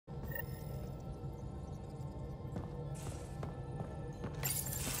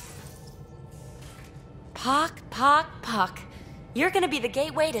POC. You're gonna be the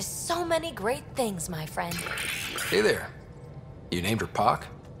gateway to so many great things, my friend. Hey there. You named her POC?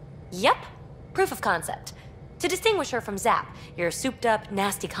 Yep. Proof of concept. To distinguish her from Zap, your souped-up,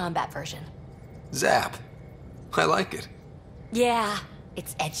 nasty combat version. Zap. I like it. Yeah,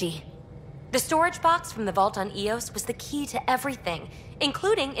 it's edgy. The storage box from the vault on Eos was the key to everything,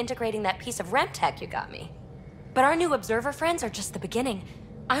 including integrating that piece of Remtech you got me. But our new Observer friends are just the beginning.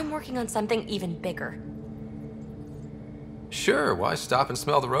 I'm working on something even bigger. Sure, why stop and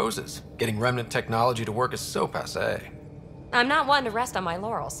smell the roses? Getting Remnant technology to work is so passé. I'm not one to rest on my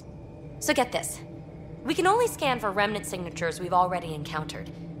laurels. So get this. We can only scan for Remnant signatures we've already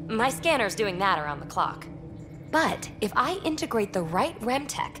encountered. My scanner's doing that around the clock. But if I integrate the right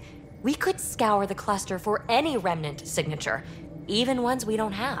Remtech, we could scour the cluster for any Remnant signature, even ones we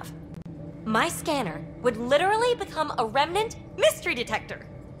don't have. My scanner would literally become a Remnant mystery detector.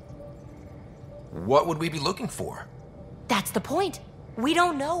 What would we be looking for? That's the point. We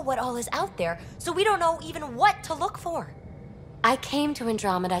don't know what all is out there, so we don't know even what to look for. I came to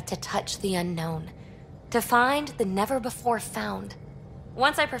Andromeda to touch the unknown, to find the never-before-found.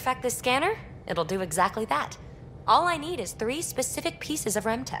 Once I perfect this scanner, it'll do exactly that. All I need is 3 specific pieces of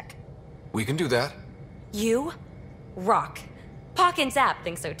Remtech. We can do that. You rock. Pock and Zap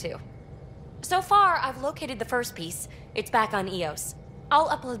think so too. So far, I've located the first piece. It's back on Eos. I'll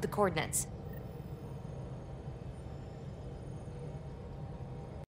upload the coordinates.